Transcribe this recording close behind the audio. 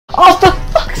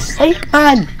sake,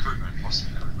 man!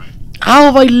 How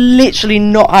have I literally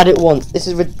not had it once? This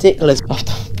is ridiculous.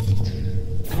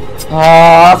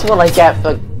 That's what I get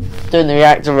for doing the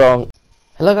reactor wrong.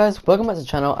 Hello guys, welcome back to the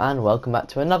channel and welcome back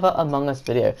to another Among Us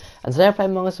video. And today I play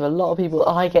Among Us with a lot of people.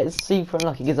 I get super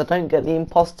unlucky because I don't get the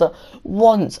imposter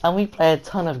once, and we play a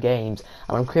ton of games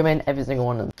and I'm crewmating every single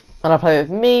one of them. And I play with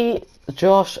me,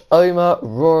 Josh, Ömer,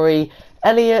 Rory,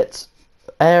 Elliot,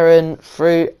 Aaron,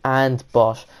 Fruit and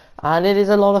Bossh. And it is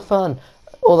a lot of fun,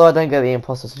 although I don't get the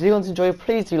imposter. So if you want to enjoy,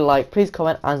 please do like, please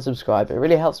comment and subscribe. It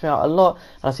really helps me out a lot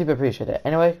and I super appreciate it.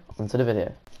 Anyway, on to the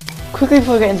video. Quickly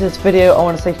before we get into this video, I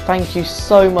want to say thank you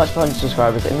so much for 100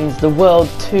 subscribers. It means the world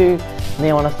to me.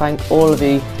 I want to thank all of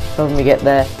you for helping me get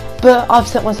there. But I've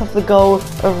set myself the goal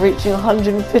of reaching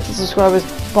 150 subscribers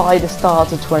by the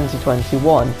start of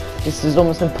 2021. This is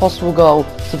almost an impossible goal,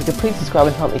 so if you could please subscribe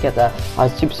and help me get there, I'd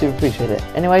super appreciate it.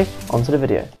 Anyway, on to the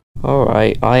video.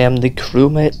 Alright, I am the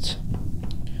crewmate.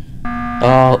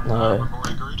 Oh no.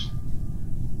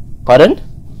 Pardon?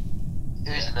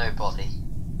 Who's nobody?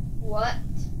 What?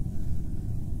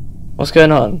 What's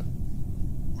going on?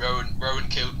 Rowan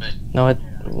killed me. No, I...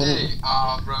 Hey,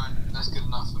 Rowan, that's good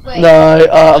enough for me. Wait. No,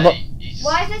 I'm not...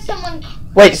 Why is there someone...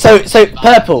 Wait, so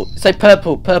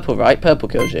purple, purple, right? Purple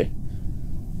killed you.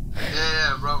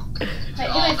 Yeah, Rowan killed you. Wait,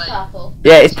 who is purple?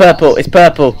 Yeah, it's purple, it's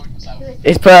purple.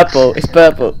 It's purple, it's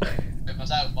purple. Which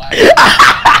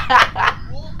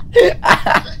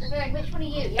one are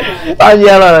you? Yellow? I'm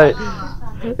yellow.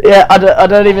 Ah. Yeah, I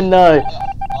don't even know. I just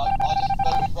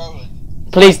voted Rowan.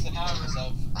 Please,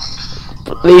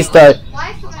 please don't.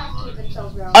 Why is someone else keeping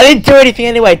themselves wrong? I didn't do anything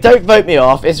anyway. Don't vote me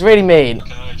off. It's really mean.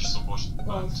 Can I just stop watching the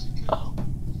bands? Oh.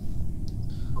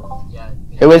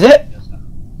 Who is it?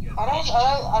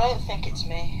 I don't think it's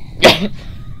me.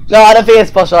 No, I don't think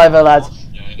it's Bossh either, lads.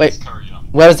 Yeah, Wait, Curry,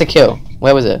 where was the kill?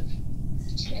 Where was it?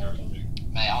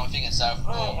 Mate, I don't think it's so.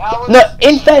 No,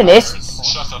 in fairness,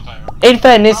 Shut up, Aaron. in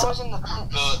fairness, I was in the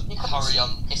vents. You couldn't Curry, see.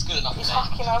 it's good enough for He's me.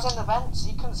 hacking. I was in the vents.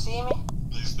 You couldn't see me.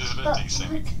 There's a bit of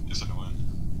desync. It's annoying.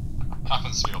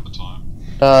 Happens to me all the time.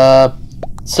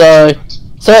 so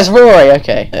it's Rory,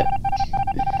 okay.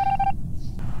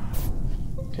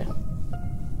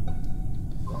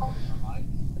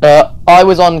 I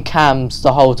was on cams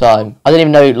the whole time. I didn't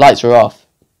even know lights were off.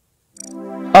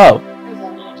 Oh,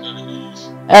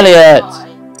 Elliot!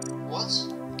 What?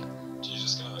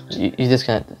 You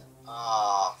disconnected.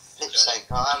 Ah, flip's sake,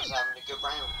 I was having a good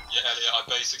round. Yeah, Elliot, I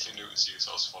basically knew it was you,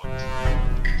 so I was following you.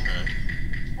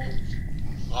 Okay.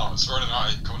 Oh, it's Rowan and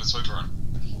I. Come on, let's vote Rowan.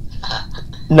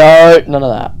 No, none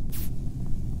of that.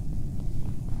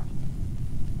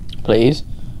 Please.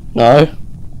 No.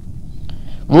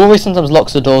 Rory sometimes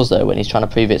locks the doors though when he's trying to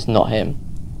prove it's not him.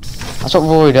 That's what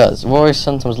Rory does. Rory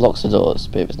sometimes locks the doors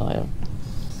to prove it's not him.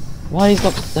 Why he's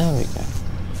locked? There we go.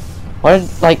 Why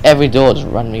did like every door just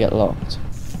randomly get locked?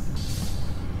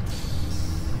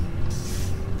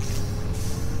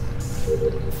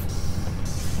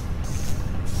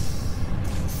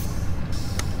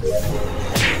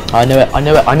 I knew it, I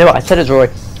knew it, I knew it. I said it, Rory.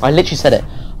 I literally said it.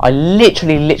 I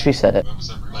literally said it. Where was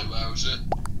it? Where was it?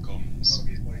 Comms.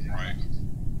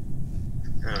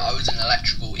 Right. I was in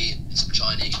electrical eating some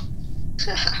Chinese.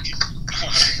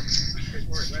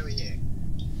 Where were you?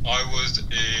 I was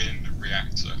in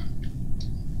reactor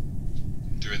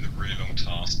doing the really long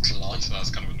task. So that's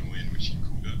kind of annoying, which you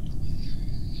called it.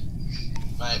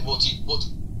 Mate, what do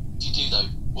you do though?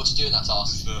 What do you do in that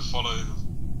task? It's the follow the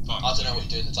button. I don't know what you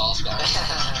do in the task.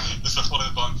 It's the follow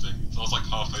the button thing. So I was like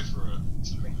halfway through it.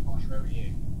 So. Where were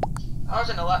you? I was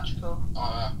in electrical.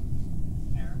 Oh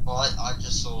Well, I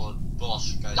just saw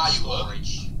Bossh go to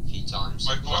storage a few times.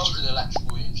 Wait, I was in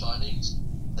electrical eating Chinese.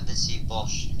 I did see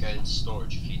Bossh go into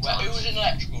storage a few times. Who was in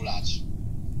electrical, lads?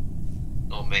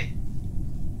 Not me.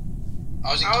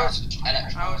 I was in electrical.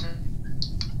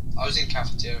 I was in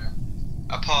cafeteria.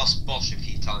 I passed Bossh a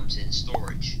few times in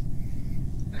storage.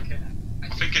 Okay. I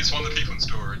think it's one of the people in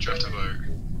storage. You have to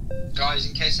vote. Guys,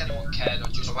 in case anyone cared, I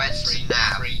just went free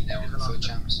now. 3-0 for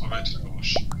champs. I voted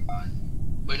Bossh.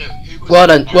 Wait, no, who was Well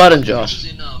done, Josh. Who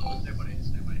was in,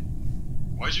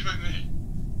 Why did you vote me?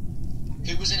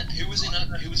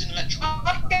 who was in electrical?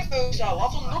 I don't think so.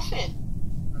 I've done nothing.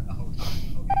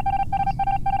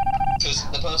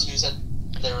 Because the person who said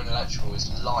they were in electrical is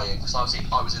lying, because I was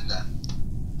in there.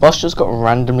 Bossh just got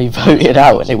randomly voted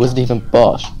out and it wasn't even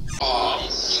Bossh.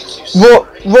 Oh,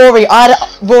 Rory, I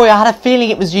had a feeling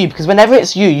it was you because whenever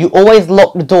it's you, you always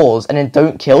lock the doors and then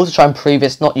don't kill to try and prove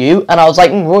it's not you. And I was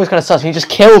like, Rory's gonna sus, and you just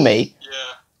kill me. Yeah,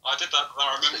 I did that.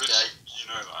 I remembered. You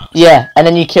know that. Yeah, and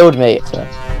then you killed me. So.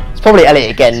 It's probably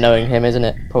Elliot again, knowing him, isn't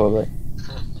it? Probably.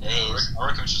 I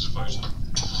reckon we should have voted.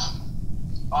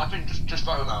 I think just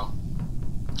vote him out.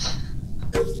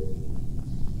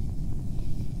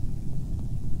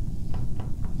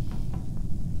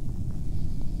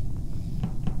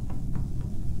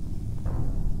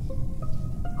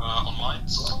 On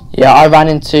lights? Yeah, I ran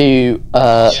into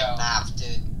Yeah. Nav,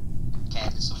 dude. Okay,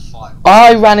 it's a fight.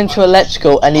 I ran into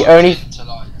electrical, and the only Into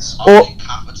lights. Or-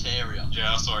 Cafeteria.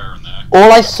 Yeah, I saw Aaron there.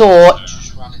 all I saw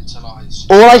Just ran into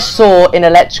lights. in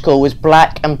electrical was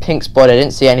black and pink's body. I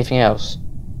didn't see anything else.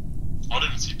 I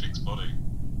didn't see Pig's body.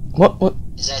 What?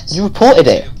 Is that You reported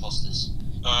two it. imposters?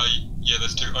 Yeah,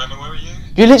 there's two. Ömer, where were you?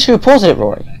 You literally reported it,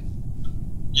 Rory.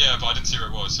 Yeah, but I didn't see where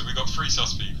it was. So we got three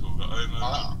sus people. We got Ömer,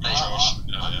 Josh,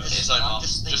 and Elliot. It's Ömer. I'm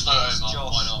just thinking Just no it's Ömer.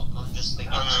 Josh. Why not? I'm just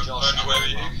thinking it's Josh. Ömer, where were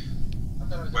you?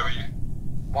 Where were you?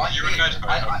 Why You were in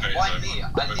Edinburgh? Okay, why so me?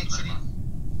 we're voting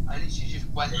I literally just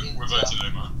went into. We're voting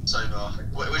Ömer. Sober.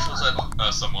 Which one's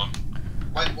Ömer? Someone.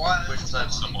 Wait, why? Which one's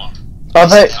Ömer? Someone. I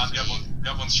vote. And the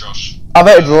other one's Josh. I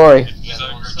voted Rory. It's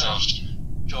Ömer and Josh.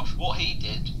 Josh, what he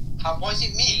did? Why is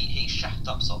it me? He shacked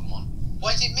up someone.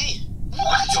 Why is it me?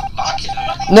 What? You're back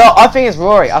in. No, I think it's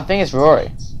Rory. I think it's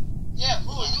Rory. Yeah,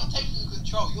 Rory, you're taking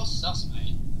control. You're sus,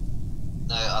 mate.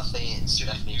 No, I think it's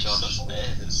definitely Josh.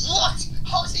 What?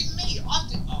 How is it me? I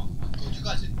did. Oh my god, you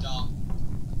guys are dumb.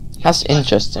 That's You guys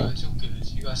interesting. can throw, It's all good.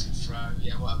 You guys can throw.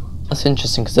 Yeah, whatever. That's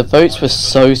interesting because the votes were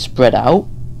so spread out.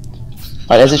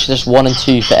 Like there's actually just 1 and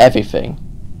 2 for everything.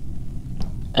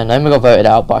 And Ömer got voted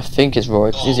out, but I think it's Rory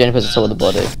because he's the only person that saw the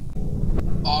body.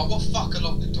 Oh, what fucker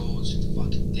locked the doors? You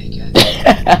fucking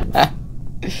dickhead.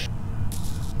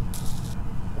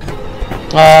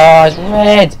 Oh, it's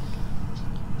red.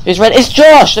 It's red. It's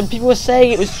Josh, and people were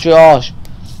saying it was Josh.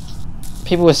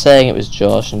 People were saying it was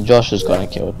Josh, and Josh has gone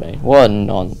and killed me. What a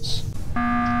nonce.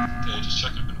 Okay, just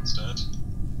check if it's dead.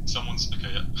 Someone's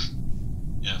okay. Yeah.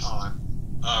 Yes. Alright.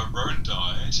 Rowan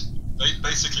died.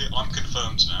 Basically, I'm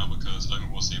confirmed now because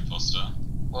Ömer was the imposter.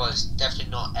 Well, it's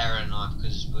definitely not Aaron and I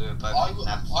because we were both in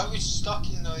that. I was stuck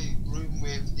in the room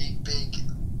with the big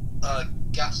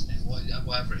gas net,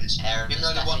 whatever it is. Aaron You is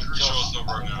know the one definitely Pretty sure Josh it's not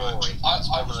Rowan. and Rory. I It's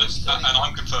one of was those two. And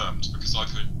I'm confirmed because I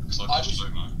pushed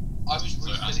Ömer. I was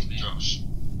So it has to be refilling it. Josh.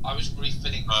 I was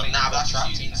refilling the Nah, thing. Nah, that that's was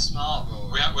acting using. smart,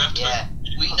 Rory. We have to. Yeah.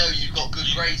 We know you've got good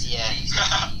grades in Yeah.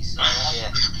 GCSEs, so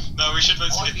Yeah. No, we should vote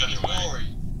I skip think it's anyway. Rory.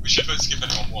 We should vote skip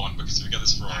anyone one because if we get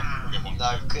this wrong, we get one.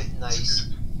 No, no, he's.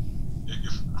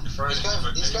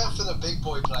 He's going for the big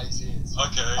boy plays. He is.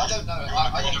 Okay. I don't know.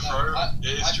 I don't know.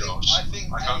 It is Josh. I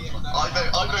think I can't. Elliot.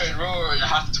 I voted Rory. It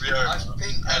has to be Ömer. I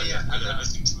think Elliot. Elliot,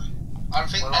 listen to me. I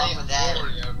think Well, Elliot I'm and there.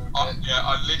 Rory over. Yeah,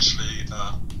 I literally.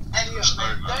 Elliot, Just mate,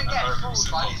 Ömer, don't and get Ömer fooled was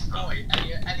by his imposter. boy.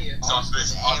 Elliot. So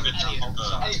I've been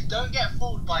Elliot, don't get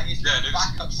fooled by his Yeah, dude.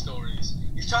 backup stories.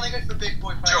 He's trying to go for big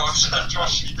boy plays.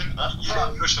 Josh, you didn't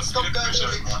push us. You Stop didn't going push for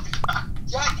us. big.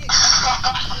 Yeah, I did.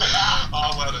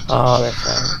 Oh, well done, Josh. Oh, they're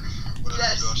fine. Well done,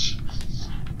 Yes. Josh.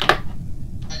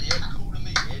 Elliot, call a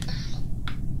meeting.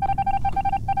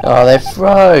 Oh, they've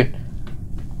thrown.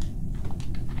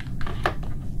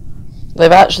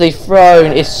 They've actually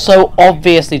thrown. It's so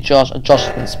obviously Josh. Josh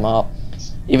has been smart.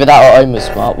 Either that or Ömer's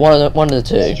smart. One of the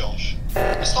two. Josh.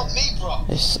 It's not me, bro.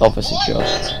 It's obviously Why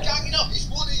Josh. are you ganging up? It's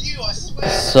one of you, I swear.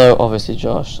 It's so obviously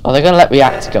Josh. Are they gonna let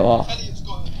reactor go off? Elliot's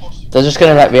got an imposter. They're just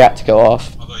gonna let reactor go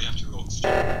off. Although you have to do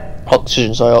oxygen.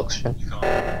 Oxygen, sorry, oxygen. You can't.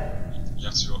 You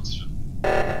have to do oxygen.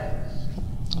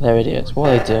 They're idiots. What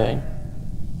are they doing?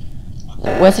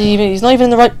 Where's he even? He's not even in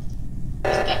the right.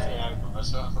 It's definitely over, I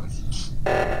swear.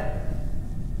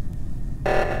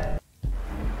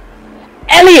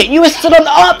 Elliot, you were still on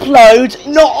upload,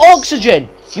 not oxygen.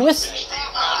 You were.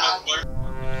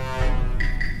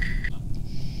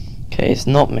 Okay, it's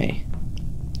not me.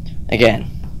 Again,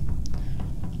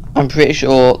 I'm pretty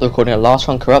sure the recording of the last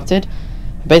one corrupted.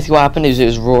 Basically, what happened is it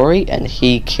was Rory, and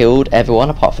he killed everyone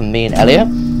apart from me and Elliot.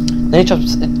 Then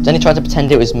he tried to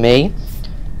pretend it was me,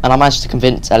 and I managed to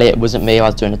convince Elliot it wasn't me. I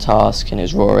was doing a task, and it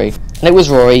was Rory. And it was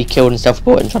Rory. He killed and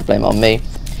self-reported and tried to blame it on me.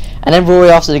 And then Rory,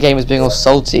 after the game, was being all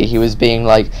salty. He was being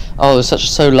like, "Oh, you're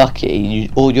so lucky.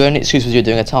 Your only excuse was you were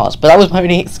doing a task." But that was my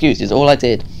only excuse. All I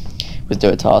did was do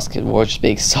a task. And Rory was just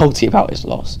being salty about his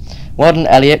loss. Well done,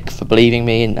 Elliot, for believing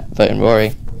me and voting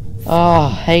Rory. Oh, I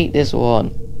hate this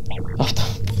one.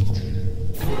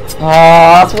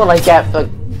 Oh, that's what I get for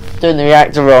doing the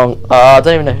reactor wrong. Oh, I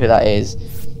don't even know who that is.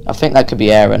 I think that could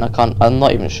be Aaron. I'm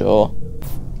not even sure.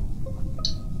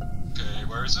 Okay,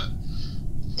 where is it?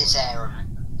 It's Aaron.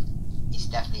 It's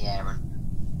definitely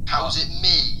Aaron. How's it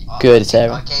me? Good, it's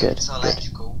Aaron. I came Good. into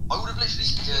electrical. I would have literally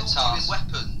Do a killed you in task.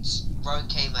 weapons. Rowan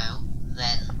came out, and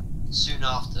then soon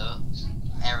after,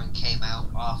 Aaron came out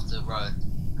after Rowan,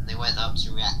 and they went up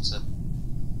to reactor.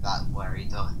 That where he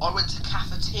died. I went to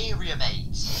cafeteria,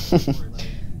 mate.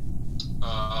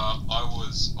 I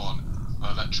was on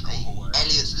electrical hallway.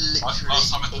 Elliot's literally.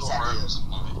 Last time I thought Rory Elliot. was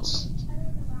on lights.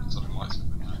 Something lights have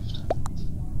been left.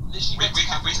 Literally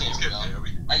We can skip here. We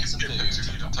can skip here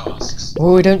because we need tasks.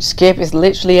 Oh, we don't skip. It's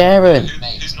literally Aaron.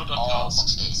 Who's not done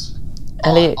tasks?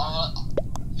 Elliot.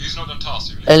 Who's not done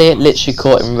tasks? Elliot literally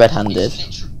caught him red-handed.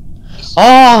 It's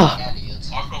Ah! Elliot.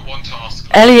 I've got one task.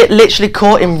 Elliot literally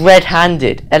caught him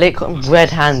red-handed. Elliot caught him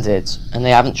red-handed, and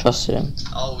they haven't trusted him.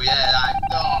 Oh yeah,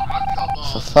 come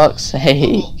on. For fuck's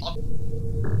sake.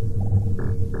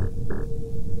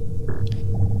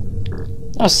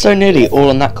 That was so nearly all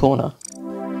on that corner.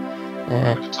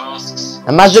 Yeah. Tasks.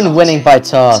 Imagine winning by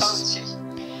tasks.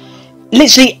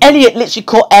 Literally, Elliot literally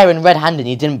caught Aaron red-handed and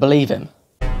he didn't believe him.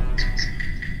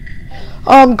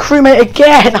 Oh, I'm crewmate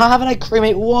again! I haven't had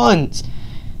crewmate once!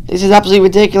 This is absolutely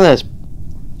ridiculous.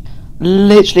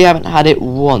 Literally haven't had it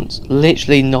once.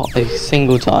 Literally not a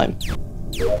single time.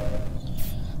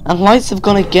 And lights have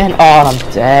gone again. Oh, I'm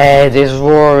dead. It's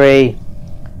Rory.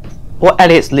 What?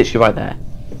 Elliot's literally right there.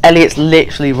 Elliot's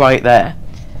literally right there.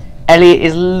 Elliot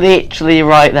is literally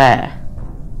right there.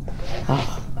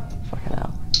 Oh, fucking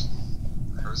hell.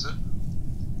 Where is it?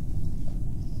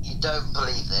 You don't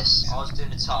believe this. I was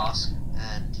doing a task,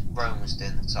 and Rowan was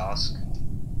doing the task,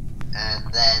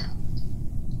 and then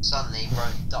suddenly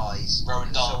Rowan dies.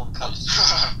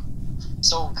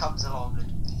 Someone comes along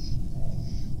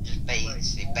and just bait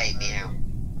me out.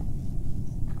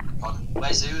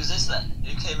 Wait, so who was this then?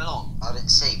 Who came along? I didn't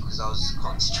see because I was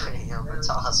concentrating on the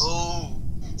task. Oh,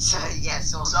 So yeah,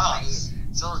 someone's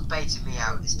baiting me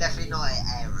out. It's definitely not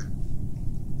Aaron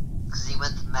because he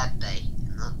went to med bay.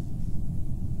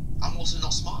 I'm also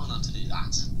not smart enough to do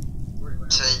that.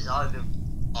 So it's either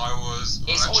I was.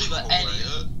 It's electrical Oliver hallway.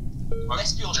 Elliot.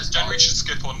 Let's be honest, Generally, we guys. should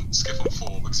skip on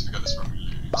 4 because if we get this wrong, we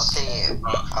lose. I'll tell you.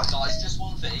 Guys, just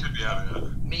one thing. Could be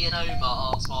Elliot. Me and Ömer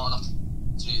aren't smart enough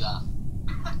to do that.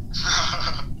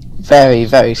 Very,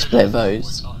 very split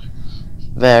votes.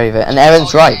 Very, very. And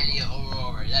Aaron's right. Elliot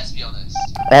or Rory, let's be honest.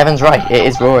 Aaron's right. It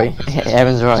is Rory.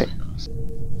 Aaron's right.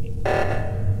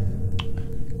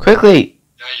 Quickly.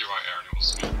 Yeah, you're right, Aaron. It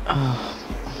was me.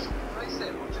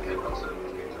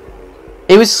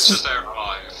 It It's was. just Aaron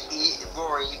alive.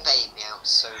 Rory baited me out.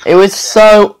 So It was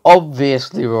so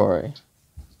obviously Rory.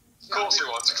 Of course it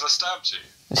was, because I stabbed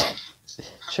you.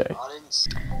 True. I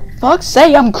didn't. Fuck's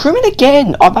sake, I'm crewmate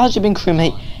again. I've actually been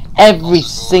crewmate every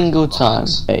single time.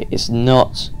 Okay, it's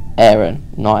not Aaron.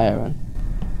 Not Aaron.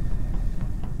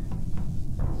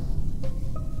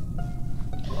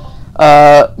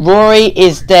 Rory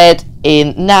is dead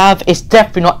in Nav. It's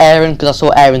definitely not Aaron because I saw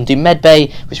Aaron do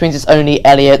medbay, which means it's only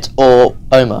Elliot or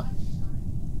Ömer.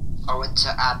 I went to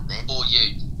admin. Or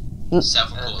you. Mm.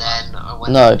 Several And call then I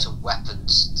went No. to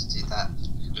weapons to do that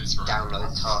It's right.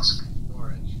 download task.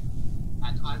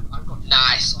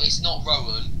 Nah, it's not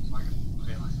Rowan.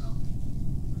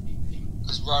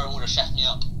 Because Rowan would have chefed me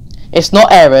up. It's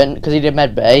not Aaron because he did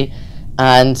medbay,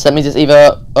 and so that means it's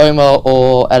either Ömer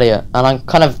or Elliot. And I'm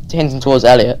kind of hinting towards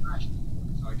Elliot.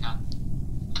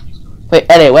 Wait,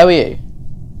 Elliot, where were you?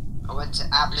 I went to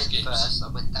admin Skips. first.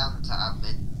 I went down to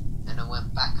admin, and I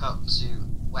went back up to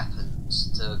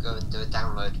weapons to go and do a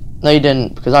download. No, you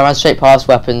didn't, because I ran straight past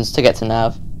weapons to get to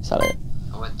Nav. Is that it?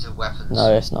 I went to weapons.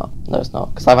 No, it's not. No, it's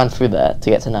not, because I ran through there to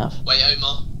get to Nav. Wait,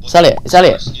 Ömer. It's Elliot. It's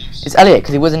Elliot. It's Elliot,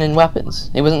 because he wasn't in weapons.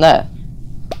 He wasn't there.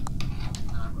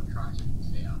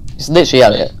 It's literally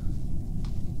Elliot.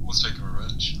 Let's take a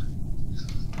revenge.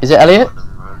 Is it Elliot?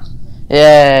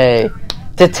 Yay!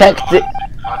 Detective.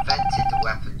 I vented the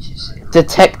weapons, you see.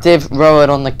 Detective Rowan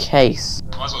on the case.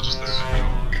 Might as well just lose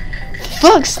it.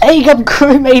 Fuck's sake, I'm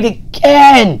crewmate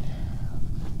again!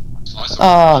 Nice.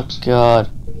 Oh god.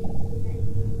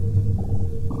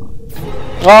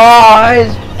 Oh,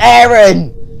 it's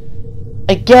Aaron!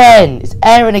 Again! It's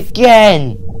Aaron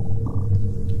again!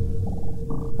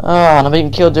 Oh, and I've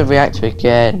even killed the reactor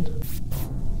again.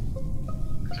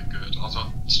 Okay, good.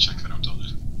 I'll just check that I've done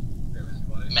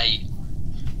it. Mate,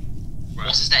 Where?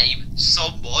 what's his name?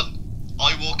 Someone.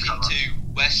 I walk into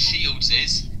where Shields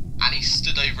is, and he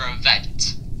stood over a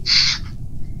vent.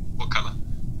 What colour?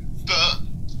 But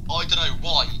I don't know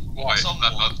why. Why?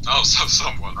 Someone.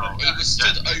 Someone. Oh, He was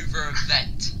stood over a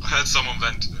vent. I heard someone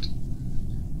vented.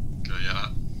 Okay, yeah.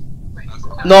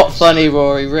 Not funny,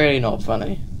 Rory, really not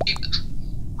funny.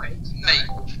 Mate,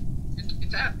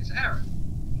 It's Aaron.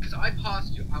 Because I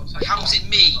passed you outside. how's it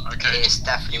me? Okay. It's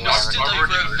definitely You must Aaron. have- I've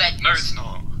already over a known. vent. No, it's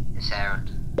not. It's Aaron.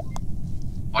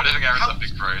 I don't think Aaron's that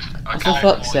big brain. Okay. For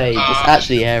fuck's sake, it's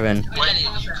actually Aaron. Elliot,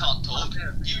 you can't talk.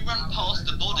 You you ran past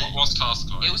the body. What's task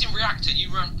like? It was in reactor.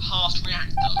 You ran past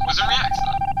reactor. Was it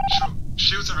reactor? Sure.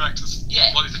 Shields and reactors.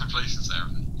 Yeah. Slightly different places there.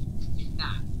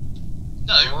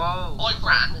 No, I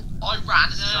ran.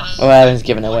 Oh, Aaron's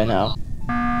giving it away now.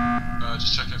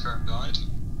 Just check if Aaron died.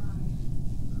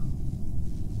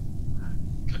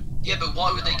 Okay. Yeah, but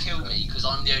why would they kill me? Because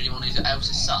I'm the only one who else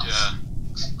is sus. Yeah.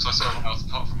 Because I saw everyone else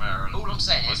apart from Aaron. All I'm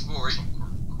saying is, Rory,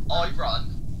 I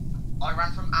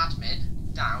ran from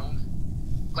admin down,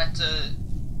 went to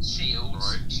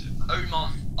shields. Right.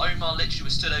 Ömer literally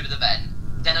was stood over the vent.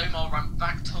 Then Ömer ran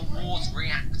back towards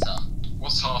reactor.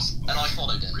 What's task? And I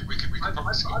followed him. We could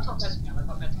probably skip. I've got medicam.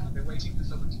 I've been waiting for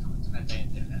someone to come into med bay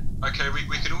and do it. Okay,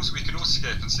 we can all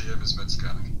skip and see Ömer's med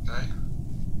scanning. Okay.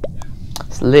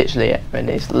 It's literally Aaron.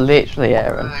 It's literally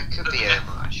Aaron. It could be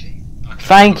Ömer actually. Okay.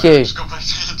 Thank you. Just got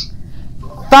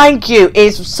voted. Thank you.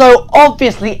 It's so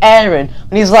obviously Aaron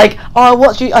when he's like, "Oh, I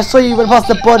watched you. I saw you run past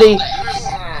the body."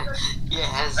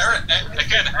 Yes. Aaron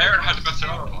had a better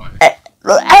alibi.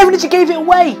 Aaron literally gave it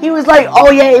away. He was like, "Oh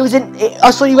yeah, it was in.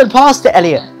 I saw you went past it,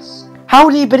 Elliot." How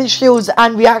would he have been in shields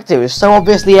and reactor? It was so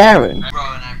obviously Aaron.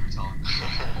 Rowan every time.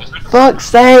 Fuck's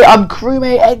sake, I'm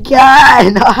crewmate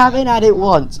again. I haven't had it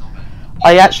once.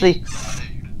 I haven't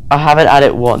had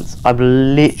it once. I've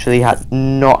literally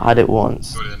not had it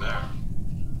once. Put it in there.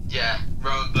 Yeah,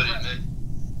 Rowan bullied me.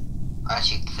 I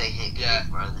actually think it could Yeah.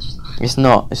 be Rowan this time.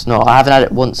 It's not. I haven't had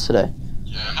it once today.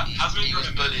 Yeah. Has been He was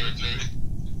bullying me.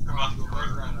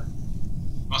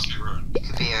 Must be ruined. It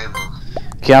could be Ömer.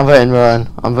 Okay, I'm voting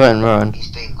Rowan. He's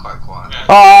been quite quiet. Yeah.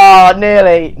 Oh,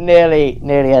 nearly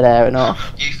had Aaron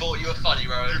off. You thought you were funny,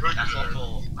 Rowan. That's what I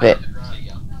thought. Bit.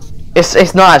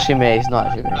 It's not actually me. It's not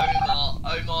actually me.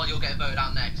 Ömer, you're getting voted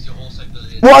out next. You're also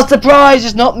bullied. What a surprise!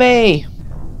 It's not me.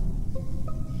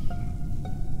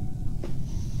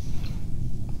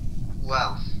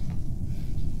 Well,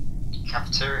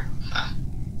 cafeteria.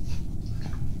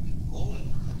 Oh.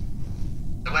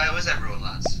 Where was everyone,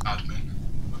 lads? Admin.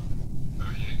 Where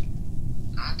are you?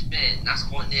 Admin. That's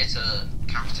quite near to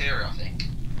cafeteria, I think.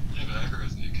 Yeah, but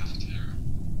everyone's near cafeteria.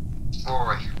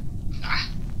 Rory, Ah.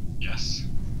 Yes.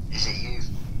 is it you?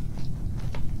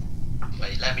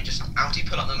 Wait, let me just. How do you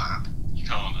pull up the map? You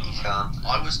can't. You can't.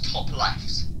 I was top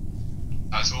left.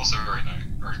 That's also very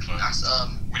close. That's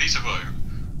We need to vote.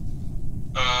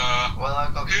 Well,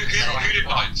 I've got. Who did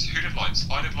lights? Who did lights?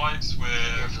 I did lights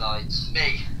With lights.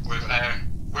 me. with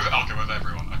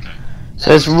everyone. Okay.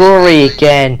 So it's Rory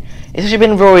again. It's actually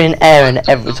been Rory and Aaron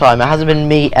every time. It hasn't been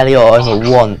me, Elliot, or Ömer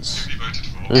once. Who have you voted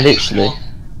for? Literally.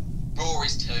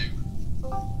 Rory's 2.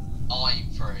 I'm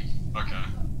 3. Okay.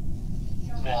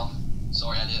 1.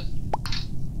 Sorry, Elliot.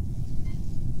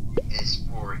 It's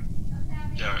Rory.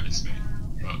 Yeah, it's me.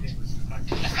 But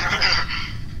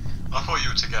I thought you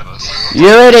were together. So. You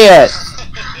idiot!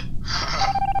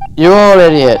 You're all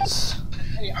idiots.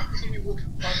 Hey, I presume you walked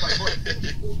past my body.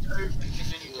 You walked over and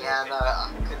continued. Yeah, no, I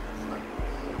couldn't.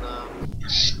 No.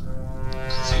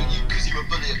 Because you were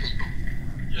bullying people.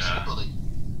 Yeah. Bully.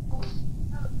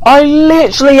 I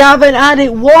literally haven't had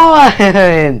it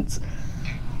once.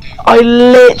 I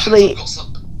literally Got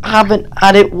some. haven't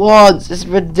had it once. It's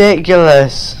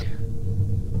ridiculous.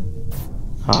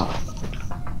 Oh.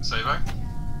 Sabo?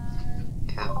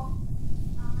 Yeah.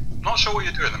 Not sure what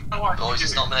you're doing. Boys,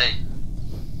 it's not me.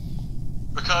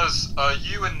 Because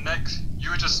you and Nick,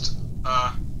 you were just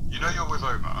you're with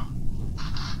Ömer.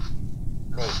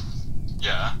 Me.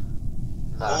 Yeah.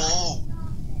 No. Oh.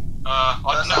 I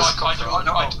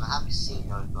haven't seen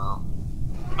Ömer.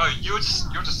 No,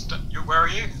 where are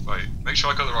you? Wait, make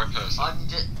sure I got the right person. I'm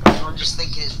just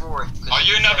thinking it's Rory. Are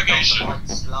you navigation?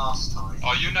 Last time.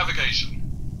 Are you navigation?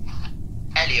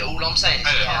 Elliot, all I'm saying is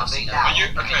Elliot, you can't see now. now. Are you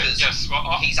okay? because Yes. Well,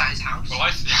 he's at his house. well,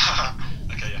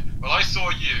 okay, yeah. Well, I saw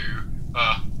you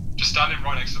just standing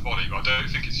right next to the body, but I don't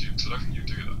think it's you. So I don't think you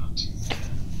do that.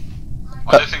 I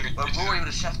don't think. But Rory would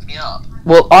have chefed me up.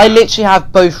 Well, I literally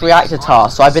have both reactor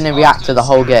tasks, so I've been in reactor the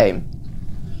whole game.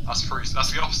 That's the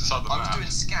opposite side of the I was map. doing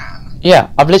scan. Yeah,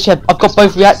 I've got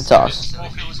both reactor tasks. Four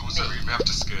people, so we have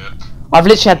to skip. I've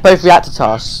literally had both reactor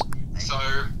tasks. So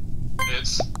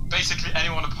it's basically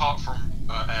anyone apart from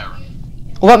Aaron.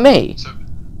 What about me? So,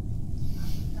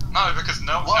 no, because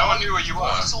no one knew where you were.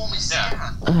 Rory saw me scan.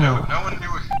 Yeah. No one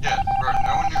knew. Yeah, bro.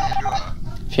 No one knew where you were.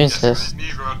 Yes, Yes,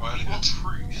 neither had I. You want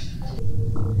proof?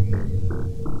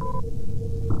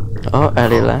 Oh,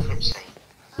 Ellie left.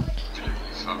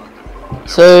 Fuck.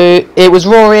 So it was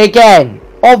Rory again,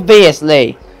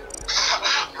 obviously.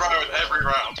 Rowan every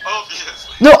round,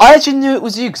 obviously. No, I actually knew it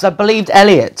was you because I believed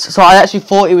Elliot. So I actually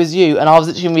thought it was you, and I was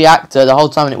literally in reactor the whole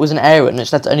time, and it wasn't Aaron.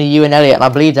 It's just only you and Elliot, and I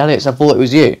believed Elliot, so I thought it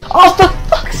was you. Oh, for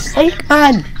fuck's sake,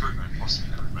 man! Crewmate,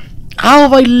 possibly Crewmate. How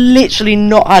have I literally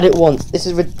not had it once? This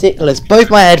is ridiculous. Both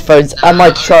my headphones and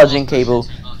my charging cable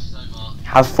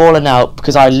have fallen out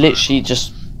because I literally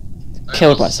just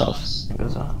killed myself.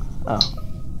 Oh.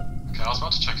 Okay, I was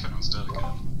about to check if anyone's dead again.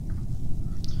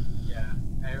 Yeah,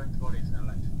 Aaron's body's an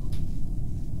electrical.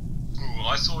 Ooh,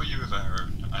 I saw you with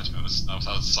Aaron. Actually, I was about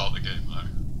to start the game though.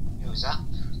 Who was that?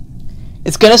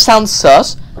 It's gonna sound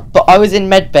sus, but I was in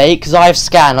medbay because I have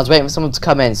scan. I was waiting for someone to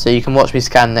come in, so you can watch me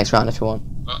scan the next round if you want.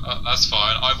 That's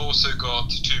fine. I've also got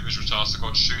 2 visual tasks. I've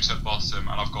got shoot at bottom,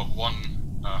 and I've got 1.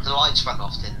 The lights went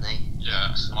off, didn't they?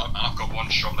 Yeah, and I've got 1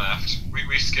 shot left.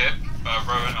 We skip.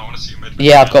 Rowan, I want to see you mid.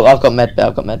 Yeah, I've got medbay.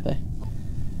 I've got medbay.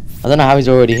 I don't know how he's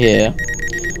already here.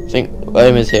 I think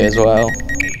Ömer's here as well.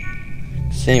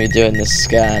 See me doing this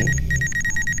scan.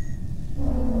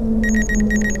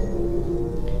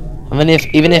 I mean,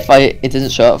 even if it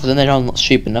doesn't show up, then I'm not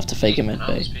stupid enough to fake a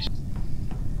medbay.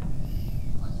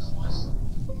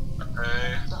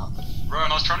 Rowan,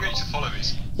 I was trying to get you to follow me.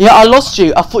 Yeah, I lost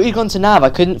you. I thought you'd gone to nav. I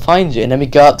couldn't find you, and then we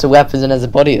go up to weapons, and there's a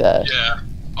body there. Yeah,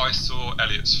 I saw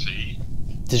Elliot's feet.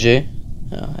 Did you?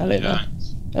 Oh, Elliot Yeah.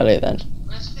 then. Elliot then.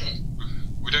 Where's Fit?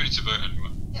 We don't need to vote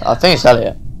anymore. I think it's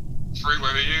Elliot. Fruit,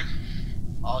 where were you?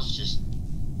 I was just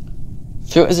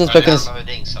Fruit hasn't spoken.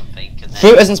 downloading something. And then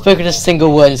Fruit hasn't spoken a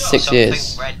single word in 6 something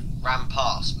years. red ran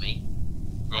past me.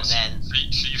 Well, And so then-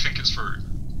 you think it's fruit?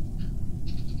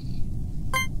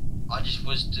 I just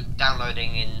was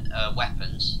downloading in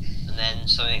weapons, and then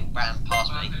something ran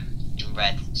past me in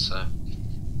red. So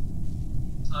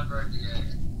if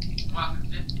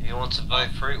you want to vote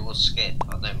fruit or skip,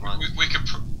 I don't mind. We could.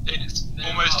 It's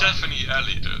almost definitely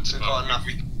Elliot, We've got but enough.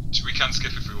 we can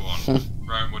skip if we want.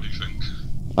 Rowan, what do you think?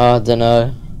 I don't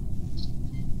know.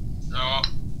 You know what?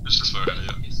 Let's just vote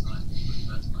Elliot.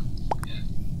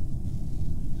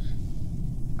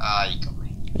 Ah, you got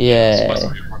me. Yeah. I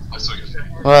saw you.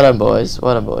 Well done, boys.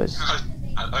 Well done, boys.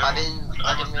 I didn't